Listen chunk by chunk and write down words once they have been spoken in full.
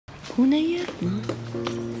خونه ما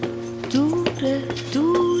دوره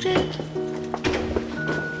دوره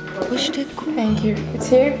پشت کوه. Thank you. It's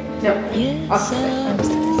here? No. یه Upstairs.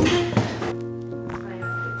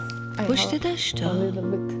 پشت دشتا A little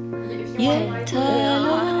bit. یه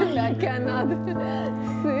تلال I cannot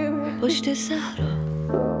see. پشت صحرا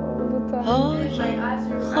های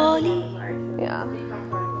خالی. Yeah.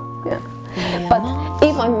 Yeah. But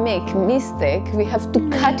if I make mistake, we have to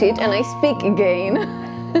cut it and I speak again.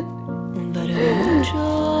 اون برای اون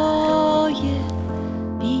جای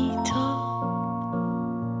بی‌تاب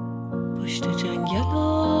پشت جنگل.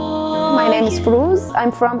 My name is Forouz.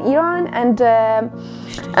 I'm from Iran and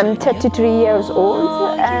I'm 33 years old.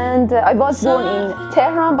 And I was born in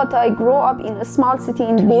Tehran, but I grew up in a small city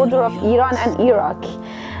in the border of Iran and Iraq.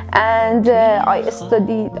 And I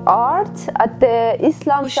studied art at the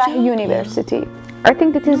Islam Shah University. I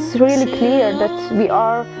think it is really clear that we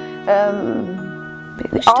are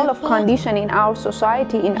all of condition in our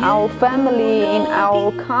society, in our family, in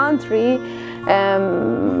our country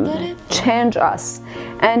change us.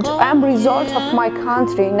 And I'm result of my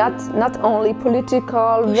country, not only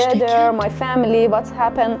political, weather, my family, what's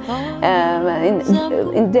happened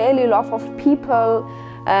in daily life of people.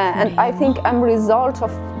 And I think I'm result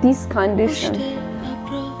of this condition.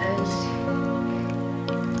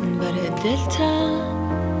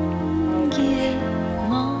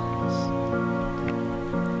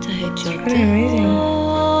 It's pretty amazing.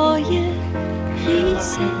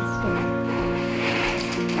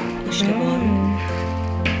 پشت بارون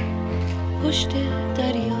پشت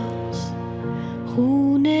دریاست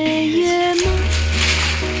خونه ما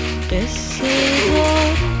قصه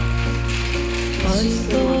داره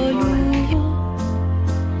آلبالو و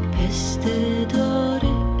پسته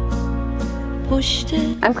داره پشت.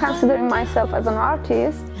 I'm considering myself as an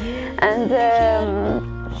artist, and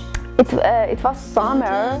it was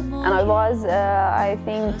summer, and I was I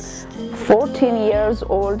think 14 years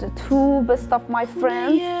old. Two best of my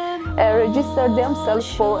friends registered themselves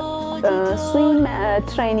for swim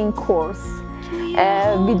training course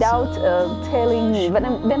without telling me.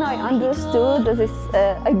 When I understood this,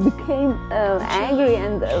 I became angry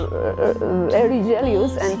and very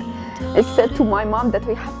jealous, and I said to my mom that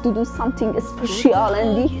we have to do something special and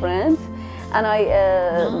different. And I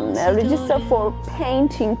registered for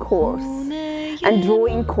painting course and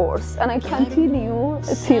drawing course, and I continue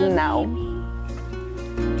till now.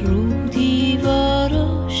 رو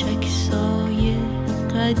دیواراش عکسای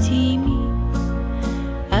قدیمی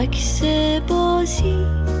عکس بازی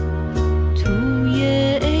توی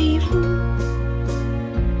ایوون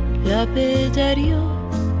لب دریا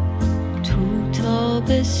تو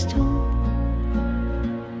تابستون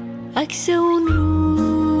عکس اون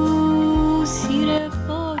رو سیر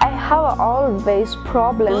باد. I have always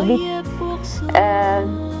problem with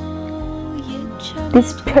this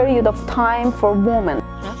period of time for women.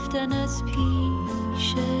 رفتن از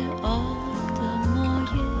پیش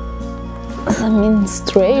آدمای The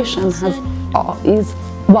menstruation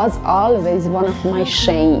was always one of my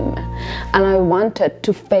shame, and I wanted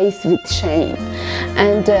to face with shame,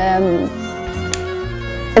 and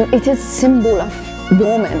it is symbol of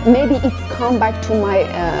woman. Maybe it come back to my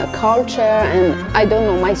culture, and I don't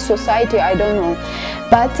know, my society, I don't know,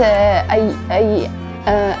 but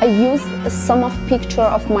I used some of picture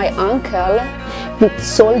of my uncle with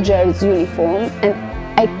soldier's uniform, and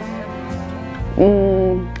I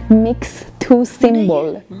mix two symbol,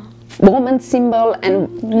 woman symbol and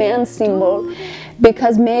man symbol,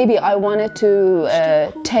 because maybe I wanted to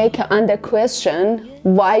take under question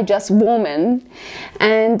why just woman,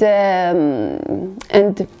 and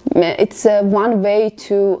it's one way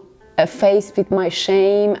to face with my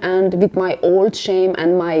shame and with my old shame and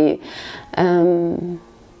my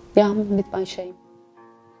with my shame.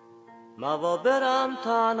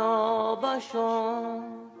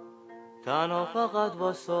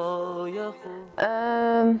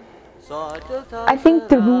 I think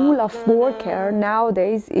the rule of worker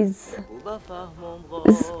nowadays is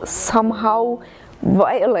somehow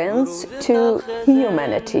violence to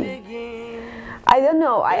humanity. I don't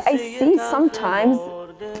know, I see sometimes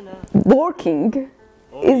working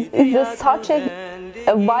is such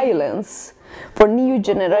a violence for new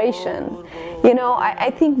generation. You know, I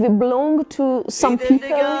think we belong to some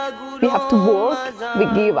people, we have to work, we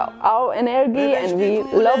give our energy and we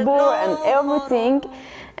labor and everything,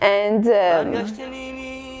 and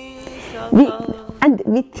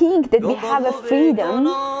we think that we have a freedom,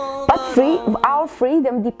 but our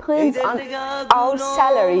freedom depends on our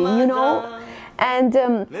salary, you know. And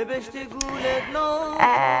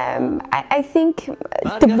I think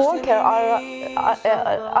the worker are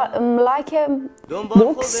like a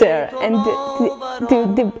boxer, and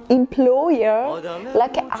the employer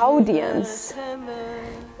like an audience.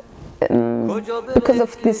 Because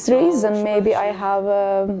of this reason, maybe I have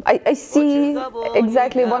I see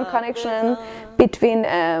exactly one connection between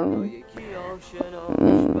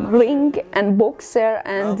ring and boxer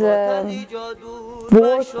and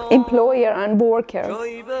employer and worker.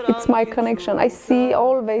 It's my connection. I see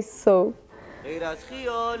always so.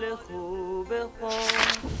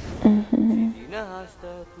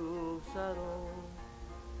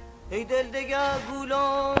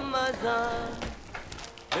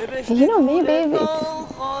 You know, maybe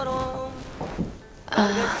it's,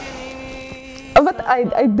 but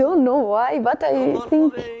I don't know why, but I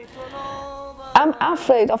think I'm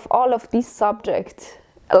afraid of all of these subjects,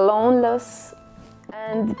 loneliness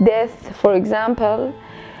and death, for example.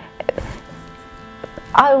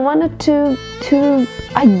 I don't want to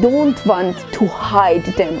hide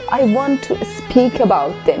them. I want to speak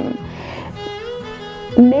about them.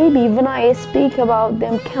 Maybe when I speak about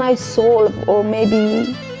them, can I solve, or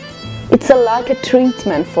maybe it's like a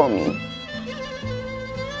treatment for me.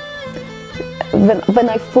 When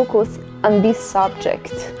I focus on this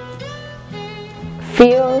subject,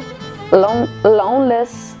 fear,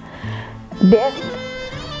 loneliness, death,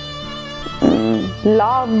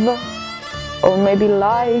 love, or maybe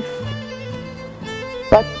life,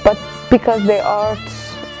 but because they are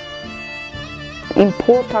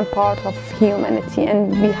important part of humanity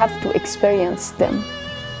and we have to experience them.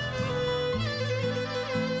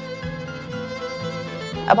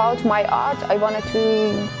 About my art, I wanted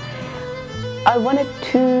to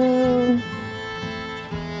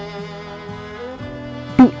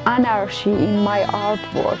be anarchy in my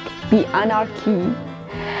artwork, be anarchy,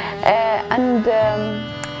 and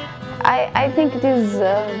I think it is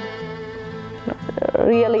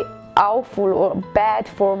really awful or bad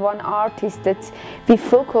for one artist that we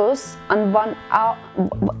focus on one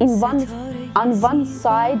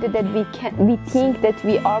side, that we think that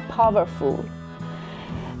we are powerful.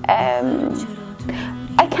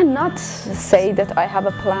 I cannot say that I have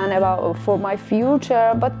a plan for my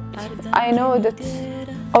future, but I know that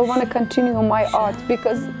I want to continue my art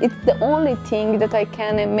because it's the only thing that I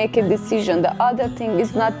can make a decision. The other thing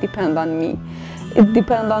is not depend on me. It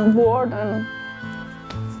depends on world and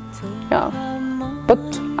yeah. But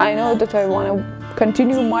I know that I want to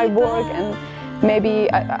continue my work, and maybe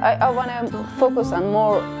I want to focus on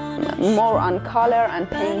more on color and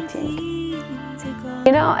painting.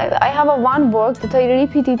 You know, I have one work that I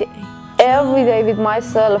repeat it every day with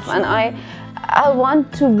myself, and I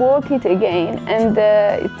want to work it again, and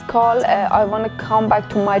it's called I want to come back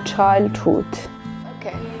to my childhood.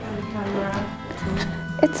 Okay.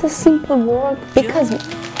 It's a simple work because,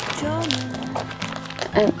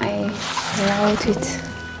 and I wrote it.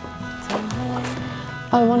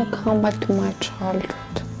 I want to come back to my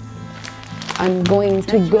childhood. I'm going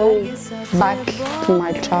to go back to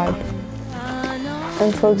my childhood.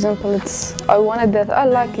 And for example, I wanted that. I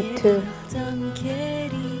like it too.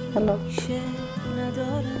 A lot.